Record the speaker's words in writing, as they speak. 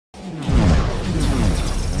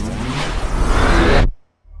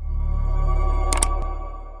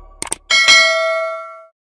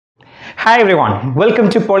Hi everyone, welcome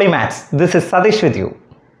to PWOLI MATHS. This is Satish with you.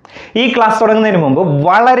 ഈ class തുടങ്ങുന്നതിന് മുമ്പ്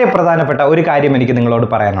വളരെ പ്രധാനപ്പെട്ട ഒരു കാര്യം എനിക്ക് നിങ്ങളോട്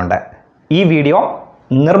പറയാനുണ്ട്. ഈ വീഡിയോ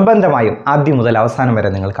നിർബന്ധമായും ആദ്യം മുതൽ അവസാനം വരെ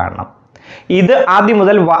നിങ്ങൾ കാണണം. ഇത് ആദ്യം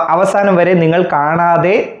മുതൽ അവസാനം വരെ നിങ്ങൾ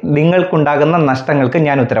കാണാതെ നിങ്ങൾക്കുണ്ടാകുന്ന നഷ്ടങ്ങൾക്ക്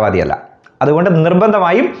ഞാൻ ഉത്തരവാദിയല്ല. അതുകൊണ്ട്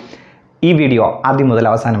നിർബന്ധമായും ഈ വീഡിയോ ആദ്യം മുതൽ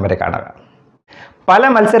അവസാനം വരെ കാണുക. പല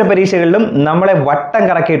മത്സര പരീക്ഷകളിലും നമ്മളെ വട്ടം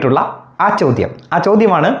കറക്കിയിട്ടുള്ള ആ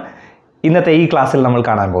ചോദ്യമാണ് ഇന്നത്തെ ഈ ക്ലാസ്സിൽ നമ്മൾ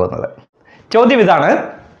കാണാൻ പോകുന്നത്. ചോദ്യം ഇതാണ്: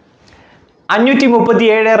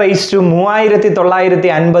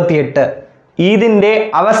 537/3958 ഇതിൻ്റെ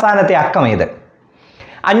അവസാനത്തെ അക്കം ഏത്?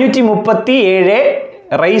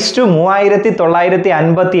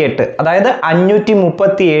 537/3958, അതായത്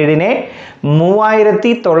 537നെ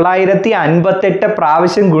 3958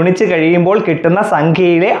 പ്രാവശ്യം ഗുണിച്ച് കഴിയുമ്പോൾ കിട്ടുന്ന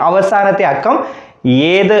സംഖ്യയിലെ അവസാനത്തെ അക്കം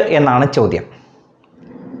ഏത് എന്നാണ് ചോദ്യം.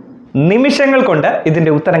 നിമിഷങ്ങൾ കൊണ്ട്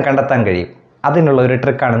ഇതിൻ്റെ ഉത്തരം കണ്ടെത്താൻ കഴിയും. അതിനുള്ള ഒരു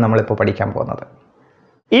ട്രിക്കാണ് നമ്മളിപ്പോൾ പഠിക്കാൻ പോകുന്നത്.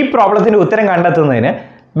 ഈ പ്രോബ്ലത്തിൻ്റെ ഉത്തരം കണ്ടെത്തുന്നതിന്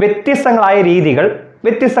വ്യത്യസ്തങ്ങളായ രീതികൾ,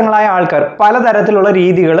 വ്യത്യസ്തങ്ങളായ ആൾക്കാർ പലതരത്തിലുള്ള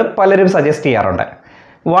രീതികൾ പലരും സജസ്റ്റ് ചെയ്യാറുണ്ട്.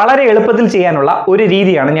 വളരെ എളുപ്പത്തിൽ ചെയ്യാനുള്ള ഒരു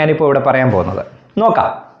രീതിയാണ് ഞാനിപ്പോൾ ഇവിടെ പറയാൻ പോകുന്നത്. നോക്കാം.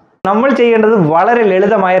 നമ്മൾ ചെയ്യേണ്ടത് വളരെ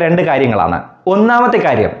ലളിതമായ രണ്ട് കാര്യങ്ങളാണ്. ഒന്നാമത്തെ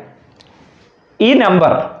കാര്യം, ഈ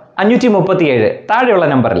നമ്പർ 537 താഴെയുള്ള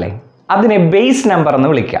നമ്പറല്ലേ, അതിനെ ബേസ് നമ്പർ എന്ന്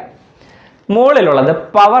വിളിക്കാം. മുകളിലുള്ളത്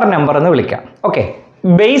പവർ നമ്പർ എന്ന് വിളിക്കാം. ഓക്കെ,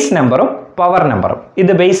 ബേസ് നമ്പറും പവർ നമ്പറും.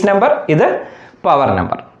 ഇത് ബേസ് നമ്പർ, ഇത് പവർ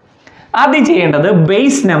നമ്പർ. ആദ്യം ചെയ്യേണ്ടത്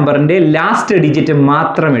ബേസ് നമ്പറിൻ്റെ ലാസ്റ്റ് ഡിജിറ്റ്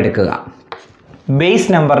മാത്രം എടുക്കുക. ബേസ്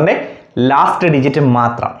നമ്പറിൻ്റെ ലാസ്റ്റ് ഡിജിറ്റ്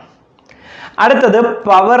മാത്രം. അടുത്തത്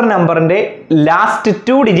പവർ നമ്പറിൻ്റെ ലാസ്റ്റ്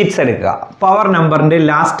 2 ഡിജിറ്റ്സ് എടുക്കുക. പവർ നമ്പറിൻ്റെ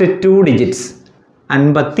ലാസ്റ്റ് 2 ഡിജിറ്റ്സ്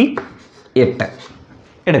 58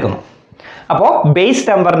 എടുക്കുന്നു. അപ്പോൾ ബേസ്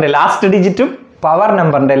നമ്പറിൻ്റെ ലാസ്റ്റ് ഡിജിറ്റും പവർ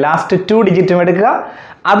നമ്പറിൻ്റെ ലാസ്റ്റ് 2 ഡിജിറ്റും എടുക്കുക.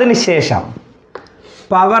 അതിനുശേഷം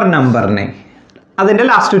പവർ നമ്പറിനെ, അതിൻ്റെ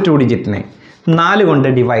ലാസ്റ്റ് 2 ഡിജിറ്റിനെ 4 കൊണ്ട്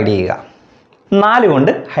ഡിവൈഡ് ചെയ്യുക. 4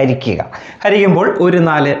 കൊണ്ട് ഹരിക്കുക. ഹരിക്കുമ്പോൾ 1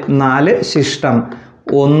 4 4 ശിഷ്ടം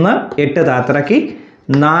 1 8 താത്തിറക്കി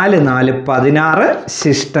 4 4 16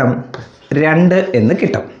 ശിഷ്ടം 2 എന്ന്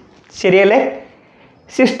കിട്ടും. ശരിയല്ലേ?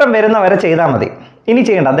 ശിഷ്ടം വരുന്നവരെ ചെയ്താൽ മതി. ഇനി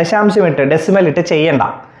ചെയ്യണ്ട, ദശാംശം ഇട്ട് ഡെസിമൽ ഇട്ട് ചെയ്യണ്ട.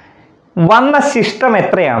 വന്ന ശിഷ്ടം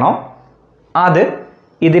എത്രയാണോ അത്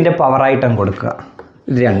ഇതിൻ്റെ പവറായിട്ടും കൊടുക്കുക.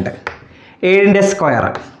 2. 7ൻ്റെ സ്ക്വയർ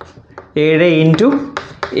 7 ×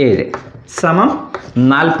 7 സമം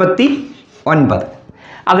 49.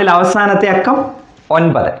 അതിൽ അവസാനത്തെ അക്കം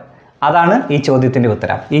 9. അതാണ് ഈ ചോദ്യത്തിൻ്റെ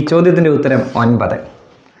ഉത്തരം. ഈ ചോദ്യത്തിൻ്റെ ഉത്തരം 9.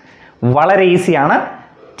 വളരെ ഈസിയാണ്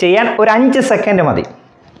ചെയ്യാൻ. ഒരു 5 സെക്കൻഡ് മതി.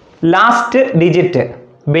 ലാസ്റ്റ് ഡിജിറ്റ്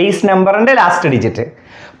ബേസ് നമ്പറിൻ്റെ ലാസ്റ്റ് ഡിജിറ്റ്,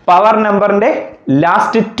 പവർ നമ്പറിൻ്റെ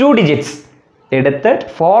ലാസ്റ്റ് 2 ഡിജിറ്റ്സ് എടുത്ത്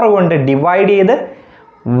 4 കൊണ്ട് ഡിവൈഡ് ചെയ്ത്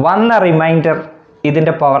വന്ന റിമൈൻഡർ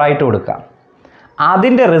ഇതിൻ്റെ പവറായിട്ട് കൊടുക്കുക.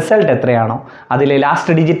 അതിൻ്റെ റിസൾട്ട് എത്രയാണോ അതിലെ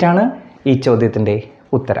ലാസ്റ്റ് ഡിജിറ്റാണ് ഈ ചോദ്യത്തിൻ്റെ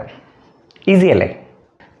ഉത്തരം. ഈസി അല്ലേ?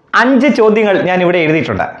 5 ചോദ്യങ്ങൾ ഞാൻ ഇവിടെ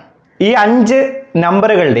എഴുതിയിട്ടുണ്ട്. ഈ 5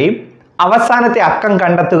 നമ്പറുകളുടെയും അവസാനത്തെ അക്കം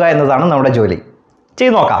കണ്ടെത്തുക എന്നതാണ് നമ്മുടെ ജോലി.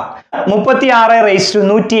 ചെയ്ത് നോക്കാം.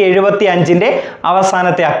 36/175ൻ്റെ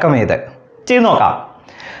അവസാനത്തെ അക്കം ഏത്? ചെയ്ത് നോക്കാം.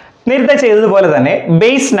 നേരത്തെ ചെയ്തതുപോലെ തന്നെ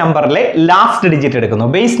ബേസ് നമ്പറിലെ ലാസ്റ്റ് ഡിജിറ്റ് എടുക്കുന്നു.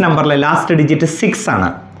 ബേസ് നമ്പറിലെ ലാസ്റ്റ് ഡിജിറ്റ് 6 ആണ്.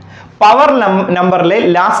 പവർ നമ്പറിലെ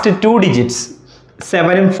ലാസ്റ്റ് 2 ഡിജിറ്റ്സ്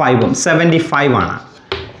 7ഉം 5ഉം 75 ആണ്.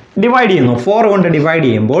 ഡിവൈഡ് ചെയ്യുന്നു. 4 കൊണ്ട് ഡിവൈഡ്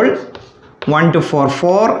ചെയ്യുമ്പോൾ 1 2 4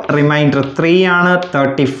 4 റിമൈൻഡർ 3 ആണ്.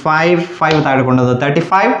 35 5 താഴെ കൊണ്ടത്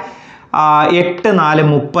 35 8 4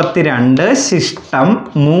 32 ശിഷ്ടം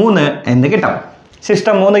 3 എന്ന് കിട്ടും.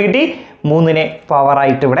 ശിഷ്ടം 3 കിട്ടി. 3നെ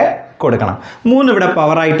പവറായിട്ട് ഇവിടെ കൊടുക്കണം. 3 ഇവിടെ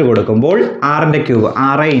പവറായിട്ട് കൊടുക്കുമ്പോൾ 6ൻ്റെ ക്യൂബ്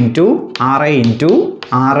 6 ×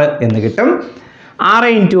 6 എന്ന് കിട്ടും.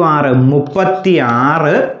 6 × 6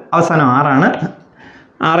 36. അവസാനം 6 ആണ്.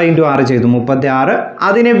 6 × 6 ചെയ്തു 36.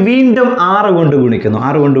 അതിനെ വീണ്ടും 6 കൊണ്ട് ഗുണിക്കുന്നു.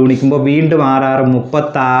 6 കൊണ്ട് ഗുണിക്കുമ്പോൾ വീണ്ടും 6 6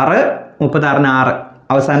 36. 36ന് 6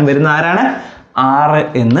 അവസാനം വരുന്ന ആരാണ്? 6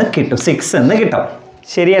 എന്ന് കിട്ടും. 6 എന്ന് കിട്ടും.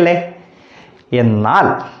 ശരിയല്ലേ? എന്നാൽ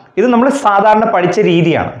ഇത് നമ്മൾ സാധാരണ പഠിച്ച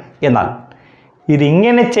രീതിയാണ്. എന്നാൽ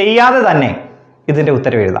ഇതിങ്ങനെ ചെയ്യാതെ തന്നെ ഇതിൻ്റെ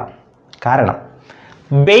ഉത്തരം എഴുതാം. കാരണം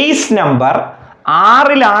ബേസ് നമ്പർ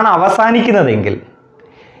 6ലാണ് അവസാനിക്കുന്നതെങ്കിൽ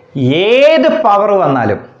ഏത് പവർ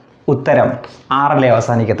വന്നാലും ഉത്തരം 6ലെ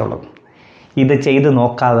അവസാനിക്കത്തുള്ളൂ. ഇത് ചെയ്ത്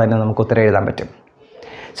നോക്കാതെ തന്നെ നമുക്ക് ഉത്തരം എഴുതാൻ പറ്റും.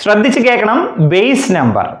 ശ്രദ്ധിച്ച് കേൾക്കണം. ബേസ്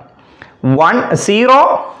നമ്പർ 0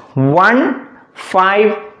 1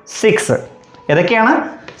 5 6 ഏതൊക്കെയാണ്?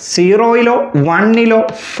 0യിലോ 1യിലോ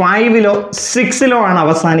 5യിലോ 6യിലോ ആണ്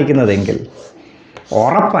അവസാനിക്കുന്നതെങ്കിൽ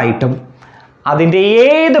ഉറപ്പായിട്ടും അതിൻ്റെ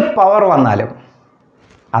ഏത് പവർ വന്നാലും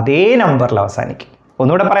അതേ നമ്പറിൽ അവസാനിക്കും.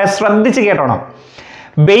 ഒന്നുകൂടെ പറയാം, ശ്രദ്ധിച്ച് കേട്ടോണം.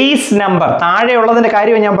 ബേസ് നമ്പർ താഴെയുള്ളതിൻ്റെ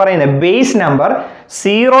കാര്യമാണ് ഞാൻ പറയുന്നത്. ബേസ് നമ്പർ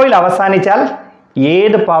 0യിൽ അവസാനിച്ചാൽ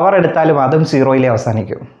ഏത് പവർ എടുത്താലും അതും സീറോയിലേ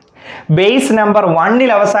അവസാനിക്കും. ബേസ് നമ്പർ 1ൽ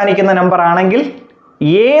അവസാനിക്കുന്ന നമ്പർ ആണെങ്കിൽ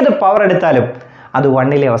ഏത് പവർ എടുത്താലും അത്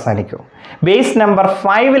 1ലേ അവസാനിക്കും. ബേസ് നമ്പർ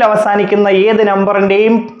 5ൽ അവസാനിക്കുന്ന ഏത്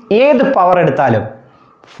നമ്പറിൻ്റെയും ഏത് പവർ എടുത്താലും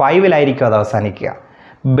 5ലായിരിക്കും അത് അവസാനിക്കുക.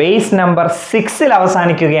 ബേസ് നമ്പർ 6ൽ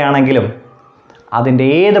അവസാനിക്കുകയാണെങ്കിലും അതിൻ്റെ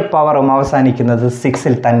ഏത് പവറും അവസാനിക്കുന്നത്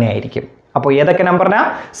 6ൽ തന്നെ ആയിരിക്കും. അപ്പോൾ ഏതൊക്കെ നമ്പറിനാ?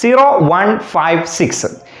 0, 1, 5, 6.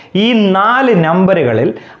 ഈ 4 നമ്പറുകളിൽ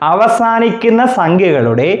അവസാനിക്കുന്ന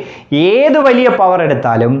സംഖ്യകളുടെ ഏത് വലിയ പവർ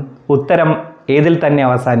എടുത്താലും ഉത്തരം ഏതിൽ തന്നെ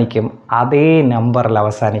അവസാനിക്കും? അതേ നമ്പറിൽ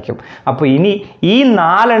അവസാനിക്കും. അപ്പോൾ ഇനി ഈ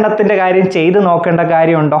 4 എണ്ണത്തിൻ്റെ കാര്യം ചെയ്ത് നോക്കേണ്ട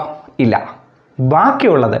കാര്യമുണ്ടോ? ഇല്ല.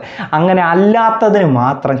 ബാക്കിയുള്ളത് അങ്ങനെ അല്ലാത്തതിന്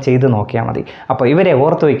മാത്രം ചെയ്ത് നോക്കിയാൽ മതി. അപ്പോൾ ഇവരെ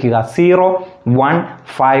ഓർത്ത് വയ്ക്കുക. 0, 1,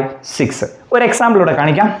 5, 6. ഒരു എക്സാമ്പിളൂടെ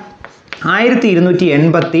കാണിക്കാം.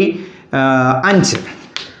 1285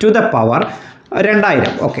 ടു ദ പവർ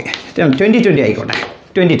 2000. ഓക്കെ, 2020 ആയിക്കോട്ടെ.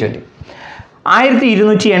 2020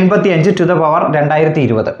 1285 ടു ദ പവർ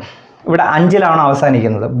 2020. ഇവിടെ 5ലാണ്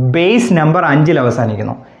അവസാനിക്കുന്നത്. ബേസ് നമ്പർ 5ൽ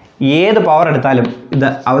അവസാനിക്കുന്നു. ഏത് പവർ എടുത്താലും ഇത്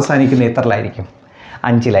അവസാനിക്കുന്ന എത്രയിലായിരിക്കും?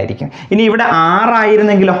 5ലായിരിക്കും. ഇനി ഇവിടെ 6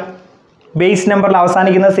 ആയിരുന്നെങ്കിലോ? ബേസ് നമ്പറിൽ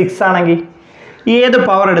അവസാനിക്കുന്നത് 6 ആണെങ്കിൽ ഏത്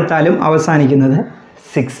പവർ എടുത്താലും അവസാനിക്കുന്നത്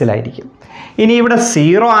 6ലായിരിക്കും. ഇനി ഇവിടെ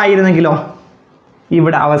 0 ആയിരുന്നെങ്കിലോ?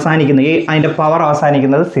 ഇവിടെ അവസാനിക്കുന്നത് അതിൻ്റെ പവർ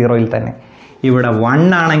അവസാനിക്കുന്നത് 0ൽ തന്നെ. ഇവിടെ 1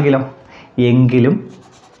 ആണെങ്കിലോ? എങ്കിലും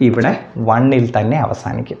ഇവിടെ 1ൽ തന്നെ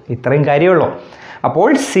അവസാനിക്കും. ഇത്രയും കാര്യമുള്ളൂ. അപ്പോൾ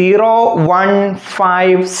 0, 1,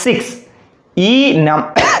 5, 6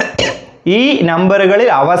 ഈ നമ്പറുകളിൽ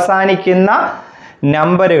അവസാനിക്കുന്ന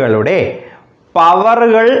നമ്പറുകളുടെ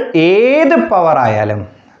പവറുകൾ ഏത് പവറായാലും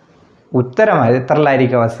ഉത്തരം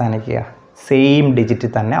എത്രയിലായിരിക്കും അവസാനിക്കുക? സെയിം ഡിജിറ്റ്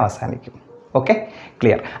തന്നെ അവസാനിക്കും. Okay,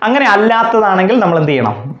 clear. അങ്ങനെ അല്ലാത്തതാണെങ്കിൽ നമ്മൾ എന്ത്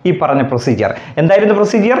ചെയ്യണം? ഈ പറഞ്ഞ പ്രൊസീജിയർ. എന്തായിരുന്നു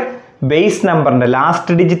പ്രൊസീജിയർ? ബേസ് നമ്പറിൻ്റെ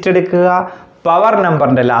ലാസ്റ്റ് ഡിജിറ്റ് എടുക്കുക, പവർ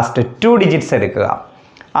നമ്പറിൻ്റെ ലാസ്റ്റ് 2 ഡിജിറ്റ്സ് എടുക്കുക.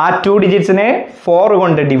 ആ 2 ഡിജിറ്റ്സിനെ 4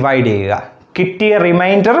 കൊണ്ട് ഡിവൈഡ് ചെയ്യുക. കിട്ടിയ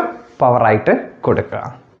റിമൈൻഡർ പവറായിട്ട് കൊടുക്കുക.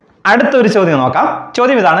 അടുത്തൊരു ചോദ്യം നോക്കാം.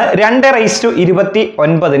 ചോദ്യം ഇതാണ്.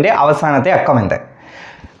 2⁻29ൻ്റെ അവസാനത്തെ അക്കം എന്ത്?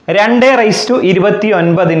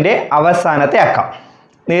 2⁻29ൻ്റെ അവസാനത്തെ അക്കം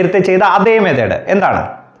നേരത്തെ ചെയ്ത അതേ മെത്തേഡ്. എന്താണ്?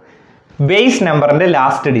 ബേസ് നമ്പറിൻ്റെ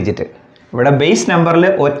ലാസ്റ്റ് ഡിജിറ്റ്. ഇവിടെ ബേസ് നമ്പറിൽ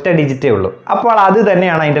ഒറ്റ ഡിജിറ്റേ ഉള്ളൂ. അപ്പോൾ അത്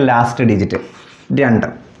തന്നെയാണ് അതിൻ്റെ ലാസ്റ്റ് ഡിജിറ്റ് 2.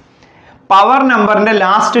 പവർ നമ്പറിൻ്റെ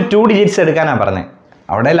ലാസ്റ്റ് 2 ഡിജിറ്റ്സ് എടുക്കാനാണ് പറഞ്ഞത്.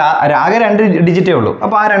 അവിടെ ആകെ 2 ഡിജിറ്റേ ഉള്ളൂ.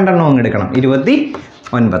 അപ്പോൾ ആ 2 എണ്ണം അങ്ങ് എടുക്കണം.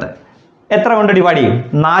 29 എത്ര കൊണ്ട് ഡിവൈഡ് ചെയ്യും?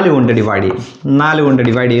 4 കൊണ്ട് ഡിവൈഡ് ചെയ്യും. 4 കൊണ്ട്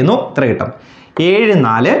ഡിവൈഡ് ചെയ്യുന്നു. എത്ര കിട്ടും? 7,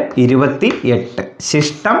 4, 28.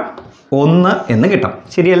 ശിഷ്ടം 1 എന്ന് കിട്ടും.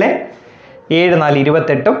 ശരിയല്ലേ? 7, 4,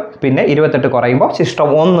 28. പിന്നെ 28 കുറയുമ്പോൾ ശിഷ്ടം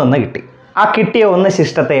 1 എന്ന് കിട്ടി. ആ കിട്ടിയ 1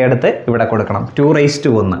 ശിഷ്ടത്തെ എടുത്ത് ഇവിടെ കൊടുക്കണം.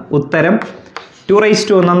 2⁻1. ഉത്തരം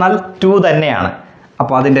 2⁻1 എന്നാൽ 2 തന്നെയാണ്.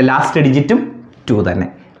 അപ്പോൾ അതിൻ്റെ ലാസ്റ്റ് ഡിജിറ്റും 2 തന്നെ.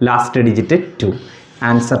 Last digit 2.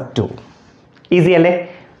 ആൻസർ 2. ഈസി അല്ലേ?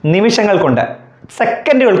 നിമിഷങ്ങൾ കൊണ്ട്,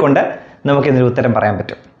 സെക്കൻഡുകൾ കൊണ്ട് നമുക്കിതിന് ഉത്തരം പറയാൻ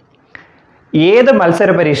പറ്റും. ഏത് മത്സര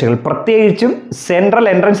പരീക്ഷകൾ, പ്രത്യേകിച്ചും സെൻട്രൽ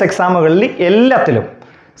എൻട്രൻസ് എക്സാമുകളിൽ എല്ലാത്തിലും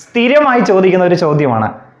സ്ഥിരമായി ചോദിക്കുന്ന ഒരു ചോദ്യമാണ്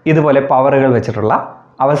ഇതുപോലെ പവറുകൾ വെച്ചിട്ടുള്ള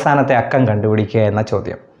അവസാനത്തെ അക്കം കണ്ടുപിടിക്കുക എന്ന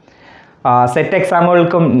ചോദ്യം. സെറ്റ്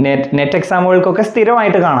എക്സാമുകൾക്കും നെറ്റ് എക്സാമുകൾക്കൊക്കെ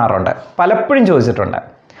സ്ഥിരമായിട്ട് കാണാറുണ്ട്, പലപ്പോഴും ചോദിച്ചിട്ടുണ്ട്.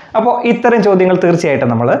 അപ്പോൾ ഇത്തരം ചോദ്യങ്ങൾ തീർച്ചയായിട്ടും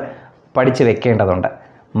നമ്മൾ പഠിച്ചു വെക്കേണ്ടതുണ്ട്.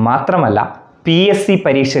 മാത്രമല്ല PSC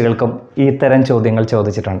പരീക്ഷകൾക്കും ഇത്തരം ചോദ്യങ്ങൾ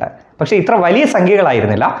ചോദിച്ചിട്ടുണ്ട്. പക്ഷേ ഇത്ര വലിയ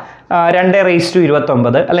സംഖ്യകളായിരുന്നില്ല.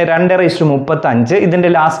 2⁻29 അല്ലെ 2⁻35 ഇതിൻ്റെ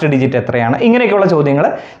ലാസ്റ്റ് ഡിജിറ്റ് എത്രയാണ്? ഇങ്ങനെയൊക്കെയുള്ള ചോദ്യങ്ങൾ,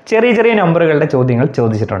 ചെറിയ ചെറിയ നമ്പറുകളുടെ ചോദ്യങ്ങൾ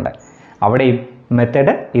ചോദിച്ചിട്ടുണ്ട്. അവിടെയും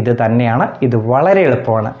മെത്തേഡ് ഇത് തന്നെയാണ്. ഇത് വളരെ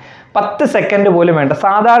എളുപ്പമാണ്. 10 സെക്കൻഡ് പോലും വേണ്ട.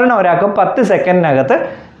 സാധാരണ ഒരാൾക്ക് 10 സെക്കൻഡിനകത്ത്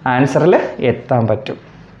ആൻസറിൽ എത്താൻ പറ്റും.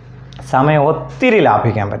 സമയം ഒത്തിരി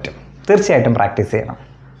ലാഭിക്കാൻ പറ്റും. തീർച്ചയായിട്ടും പ്രാക്ടീസ് ചെയ്യണം.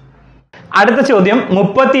 അടുത്ത ചോദ്യം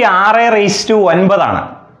 36⁻9 ആണ്.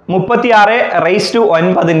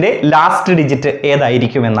 36⁻9ൻ്റെ ലാസ്റ്റ് ഡിജിറ്റ്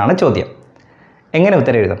ഏതായിരിക്കും എന്നാണ് ചോദ്യം. എങ്ങനെ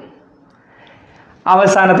ഉത്തരം എഴുതും?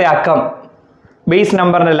 അവസാനത്തെ അക്കം ബേസ്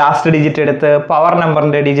നമ്പറിൻ്റെ ലാസ്റ്റ് ഡിജിറ്റ് എടുത്ത് പവർ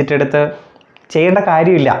നമ്പറിൻ്റെ ഡിജിറ്റ് എടുത്ത് ചെയ്യേണ്ട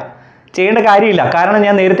കാര്യമില്ല. കാരണം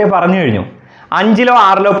ഞാൻ നേരത്തെ പറഞ്ഞു കഴിഞ്ഞു, 5ലോ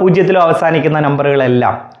 6ലോ 0ലോ അവസാനിക്കുന്ന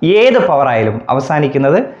നമ്പറുകളെല്ലാം ഏത് പവറായാലും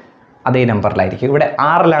അവസാനിക്കുന്നത് അതേ നമ്പറിലായിരിക്കും. ഇവിടെ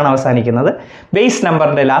 6ലാണ് അവസാനിക്കുന്നത്. ബേസ്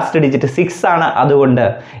നമ്പറിൻ്റെ ലാസ്റ്റ് ഡിജിറ്റ് 6 ആണ്. അതുകൊണ്ട്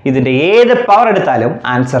ഇതിൻ്റെ ഏത് പവർ എടുത്താലും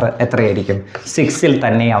ആൻസർ എത്രയായിരിക്കും? 6ൽ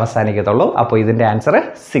തന്നെ അവസാനിക്കത്തുള്ളൂ. അപ്പോൾ ഇതിൻ്റെ ആൻസർ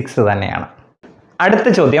 6 തന്നെയാണ്. അടുത്ത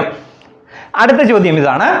ചോദ്യം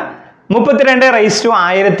ഇതാണ്.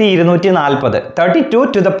 32⁻1240 32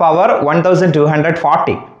 ടു ദ പവർ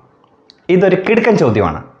 1240. ഇതൊരു കിടുക്കൻ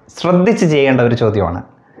ചോദ്യമാണ്. ശ്രദ്ധിച്ച് ചെയ്യേണ്ട ഒരു ചോദ്യമാണ്.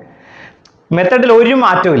 മെത്തേഡിൽ ഒരു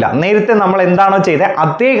മാറ്റവും ഇല്ല. നേരത്തെ നമ്മൾ എന്താണോ ചെയ്തത്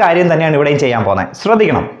അതേ കാര്യം തന്നെയാണ് ഇവിടെയും ചെയ്യാൻ പോകുന്നത്.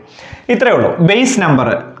 ശ്രദ്ധിക്കണം. ഇത്രയേ ഉള്ളൂ. ബേസ് നമ്പർ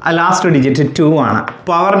ലാസ്റ്റ് ഡിജിറ്റ് 2 ആണ്.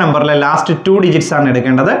 പവർ നമ്പറിലെ ലാസ്റ്റ് 2 ഡിജിറ്റ്സ് ആണ്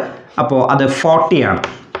എടുക്കേണ്ടത്. അപ്പോൾ അത് 40 ആണ്.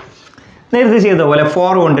 നേരത്തെ ചെയ്തതുപോലെ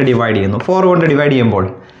 4 കൊണ്ട് ഡിവൈഡ് ചെയ്യുന്നു. 4 കൊണ്ട് ഡിവൈഡ് ചെയ്യുമ്പോൾ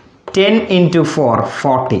 10 × 4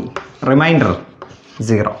 40. റിമൈൻഡർ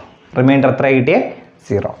 0. റിമൈൻഡർ എത്ര കിട്ടിയേ?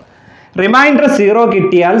 0. റിമൈൻഡർ 0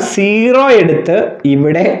 കിട്ടിയാൽ 0 എടുത്ത്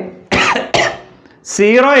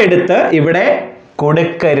ഇവിടെ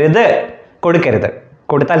കൊടുക്കരുത്.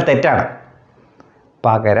 കൊടുത്താൽ തെറ്റാണ്.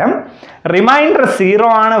 പകരം റിമൈൻഡർ 0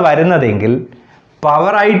 ആണ് വരുന്നതെങ്കിൽ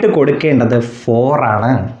പവറായിട്ട് കൊടുക്കേണ്ടത് 4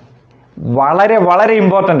 ആണ്. വളരെ വളരെ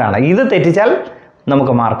ഇമ്പോർട്ടൻ്റ് ആണ്. ഇത് തെറ്റിച്ചാൽ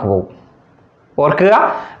നമുക്ക് മാർക്ക് പോകും. ഓർക്കുക,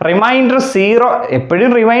 റിമൈൻഡർ 0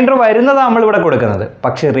 എപ്പോഴും റിമൈൻഡർ വരുന്നതാണ് നമ്മളിവിടെ കൊടുക്കുന്നത്.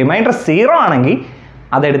 പക്ഷേ റിമൈൻഡർ 0 ആണെങ്കിൽ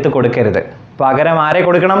അതെടുത്ത് കൊടുക്കരുത്. പകരം ആരെ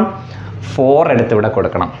കൊടുക്കണം? 4 എടുത്ത് ഇവിടെ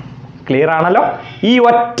കൊടുക്കണം. ക്ലിയർ ആണല്ലോ? ഈ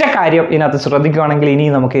ഒറ്റ കാര്യം ഇതിനകത്ത് ശ്രദ്ധിക്കുകയാണെങ്കിൽ ഇനി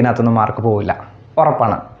നമുക്ക് ഇതിനകത്തൊന്നും മാർക്ക് പോവില്ല,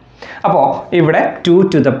 ഉറപ്പാണ്. അപ്പോൾ ഇവിടെ 2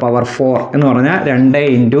 to the power 4 എന്ന് പറഞ്ഞാൽ 2 ×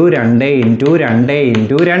 2 × 2 ×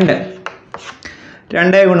 2 2 ×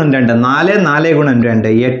 2 4 4 ×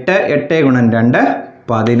 2 8 8 ×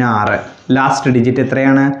 2 16. ലാസ്റ്റ് ഡിജിറ്റ്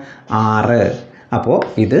എത്രയാണ്? 6. അപ്പോൾ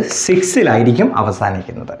ഇത് 6-ലായിരിക്കും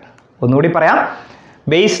അവസാനിക്കുന്നത്. ഒന്നുകൂടി പറയാം.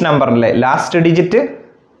 ബേസ് നമ്പറിലെ ലാസ്റ്റ് ഡിജിറ്റ്,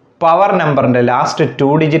 പവർ നമ്പറിൻ്റെ ലാസ്റ്റ്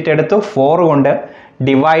 2 ഡിജിറ്റ് എടുത്തു, 4 കൊണ്ട്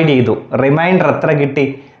ഡിവൈഡ് ചെയ്തു. റിമൈൻഡർ എത്ര കിട്ടി?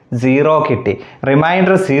 0 കിട്ടി.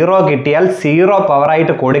 റിമൈൻഡർ 0 കിട്ടിയാൽ 0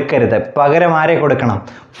 പവറായിട്ട് കൊടുക്കരുത്. പകരം ആരെ കൊടുക്കണം?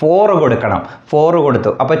 4 കൊടുക്കണം. 4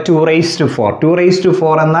 കൊടുത്തു. അപ്പോൾ 2⁴.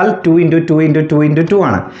 2⁴ എന്നാൽ 2 × 2 × 2 × 2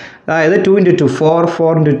 ആണ്. അതായത് 2 × 2 4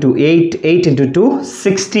 4 × 2 8 8 × 2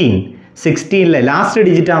 16. 16-ലെ ലാസ്റ്റ്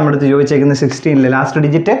ഡിജിറ്റ് നമ്മുടെ അടുത്ത് ചോദിച്ചേക്കുന്നത്. 16-ലെ ലാസ്റ്റ്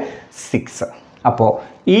ഡിജിറ്റ് 6. അപ്പോൾ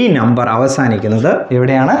ഈ നമ്പർ അവസാനിക്കുന്നത്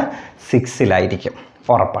എവിടെയാണ്? 6-ലായിരിക്കും,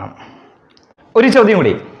 ഉറപ്പാണ്. ഒരു ചോദ്യം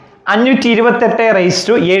കൂടി.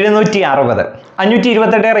 528⁻760.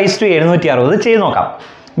 528⁻760 ചെയ്ത് നോക്കാം.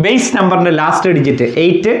 ബേസ് നമ്പറിൻ്റെ ലാസ്റ്റ് ഡിജിറ്റ്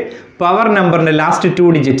 8, പവർ നമ്പറിൻ്റെ ലാസ്റ്റ് 2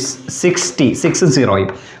 ഡിജിറ്റ്സ് 60 6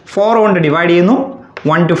 4 കൊണ്ട് ഡിവൈഡ് ചെയ്യുന്നു.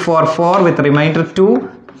 1 to 4 4 വിത്ത് റിമൈൻഡർ 2.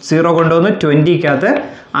 0 കൊണ്ടുവന്നു. 20-ക്കകത്ത്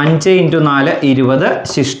 5 × 4 20.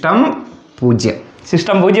 ശിഷ്ടം 0.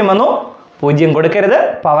 ശിഷ്ടം 0 വന്നു. 0 കൊടുക്കരുത്.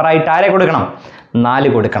 പവറായിട്ട് ആരെ കൊടുക്കണം? 4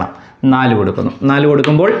 കൊടുക്കണം. 4 കൊടുക്കുന്നു. 4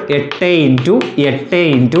 കൊടുക്കുമ്പോൾ 8 ×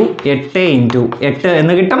 8 × 8 × 8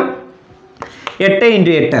 എന്ന് കിട്ടും. 8 ×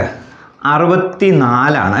 8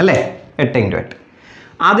 64 ആണ് അല്ലേ? 8 × 8.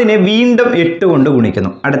 അതിനെ വീണ്ടും 8 കൊണ്ട്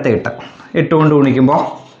ഗുണിക്കുന്നു. അടുത്ത 8 കൊണ്ട് ഗുണിക്കുമ്പോൾ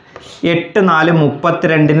 8 4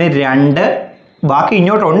 32-ന് 2. ബാക്കി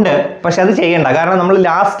ഇങ്ങോട്ടുണ്ട്, പക്ഷെ അത് ചെയ്യേണ്ട. കാരണം നമ്മൾ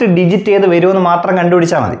ലാസ്റ്റ് ഡിജിറ്റ് ഏത് വരുമെന്ന് മാത്രം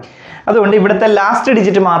കണ്ടുപിടിച്ചാൽ മതി. അതുകൊണ്ട് ഇവിടുത്തെ ലാസ്റ്റ്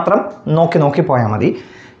ഡിജിറ്റ് മാത്രം നോക്കി പോയാൽ മതി.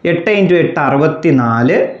 8 × 8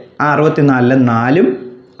 64. 64-ൽ 4-ഉം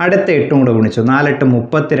അടുത്ത 8 കൂടെ ഗുണിച്ചു. 4 8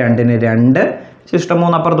 32-ന് 2. ശിഷ്ടം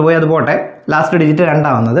 3 അപ്പുറത്ത് പോയി, അത് പോട്ടെ. ലാസ്റ്റ് ഡിജിറ്റ്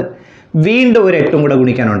 2 വന്നത്. വീണ്ടും ഒരു 8 കൂടെ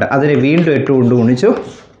ഗുണിക്കാനുണ്ട്. അതിനെ വീണ്ടും 8 കൊണ്ട് ഗുണിച്ചു.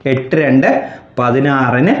 8 2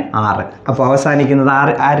 16-ന് 6. അപ്പോൾ അവസാനിക്കുന്നത്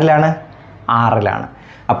ആരിലാണ്? 6-ലാണ്.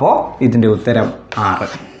 അപ്പോൾ ഇതിൻ്റെ ഉത്തരം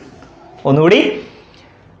 6. ഒന്നുകൂടി.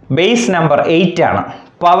 ബേസ് നമ്പർ 8 ആണ്.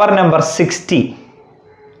 Power number 60.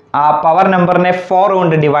 ആ പവർ നമ്പറിനെ 4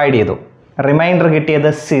 കൊണ്ട് ഡിവൈഡ് ചെയ്തു. റിമൈൻഡർ കിട്ടിയത്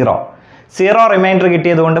 0. റിമൈൻഡർ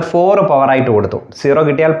കിട്ടിയത് കൊണ്ട് 4 പവറായിട്ട് കൊടുത്തു. 0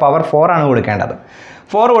 കിട്ടിയാൽ പവർ 4 ആണ് കൊടുക്കേണ്ടത്.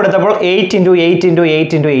 4 കൊടുത്തപ്പോൾ 8 × 8 ×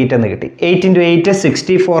 8 × 8 എന്ന് കിട്ടി. 8 × 8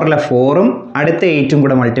 64-ലെ 4-ഉം അടുത്ത 8-ഉം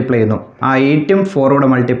കൂടെ മൾട്ടിപ്ലൈ ചെയ്യുന്നു. ആ 8-ഉം 4 കൂടെ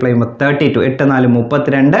മൾട്ടിപ്ലൈ ചെയ്യുമ്പോൾ 32. 8 4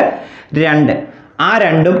 32 2. ആ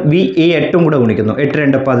 2-ഉം ഈ 8-ഉം കൂടെ ഗുണിക്കുന്നു. 8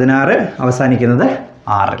 2 16. അവസാനിക്കുന്നത്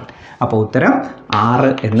 6-ൽ. അപ്പോൾ ഉത്തരം 6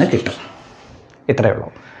 എന്ന് കിട്ടും. ഇത്രയേ ഉള്ളൂ.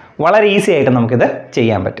 വളരെ ഈസി ആയിട്ട് നമുക്കിത്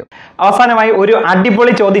ചെയ്യാൻ പറ്റും. അവസാനമായി ഒരു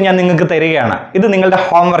അടിപൊളി ചോദ്യം ഞാൻ നിങ്ങൾക്ക് തരികയാണ്. ഇത് നിങ്ങളുടെ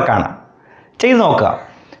ഹോംവർക്കാണ്. ചെയ്ത് നോക്കുക.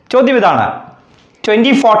 ചോദ്യം ഇതാണ്.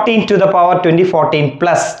 2014 to the power 2014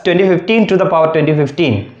 plus 2015 to the power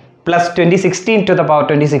 2015 plus 2016 to the power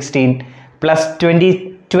 2016 plus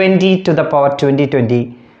 2020 to the power 2020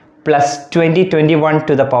 plus 2021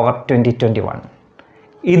 to the power 2021.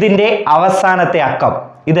 ഇതിൻ്റെ അവസാനത്തെ അക്കം,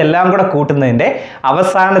 ഇതെല്ലാം കൂടെ കൂട്ടുന്നതിൻ്റെ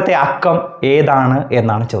അവസാനത്തെ അക്കം ഏതാണ്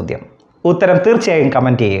എന്നാണ് ചോദ്യം. ഉത്തരം തീർച്ചയായും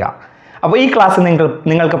കമൻറ്റ് ചെയ്യുക. അപ്പോൾ ഈ ക്ലാസ്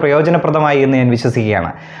നിങ്ങൾക്ക് പ്രയോജനപ്രദമായി എന്ന് ഞാൻ വിശ്വസിക്കുകയാണ്.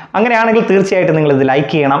 അങ്ങനെയാണെങ്കിൽ തീർച്ചയായിട്ടും നിങ്ങൾ ഇത്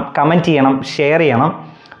ലൈക്ക് ചെയ്യണം, കമൻറ്റ് ചെയ്യണം, ഷെയർ ചെയ്യണം.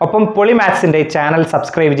 ഒപ്പം പൊളി മാത്സിൻ്റെ ചാനൽ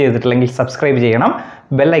സബ്സ്ക്രൈബ് ചെയ്തിട്ടില്ലെങ്കിൽ സബ്സ്ക്രൈബ് ചെയ്യണം.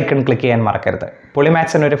 ബെൽ ഐക്കൺ ക്ലിക്ക് ചെയ്യാൻ മറക്കരുത്. പൊളി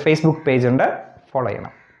മാത്സിന് ഒരു ഫേസ്ബുക്ക് പേജ് ഉണ്ട്, ഫോളോ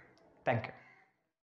ചെയ്യണം. Thank you.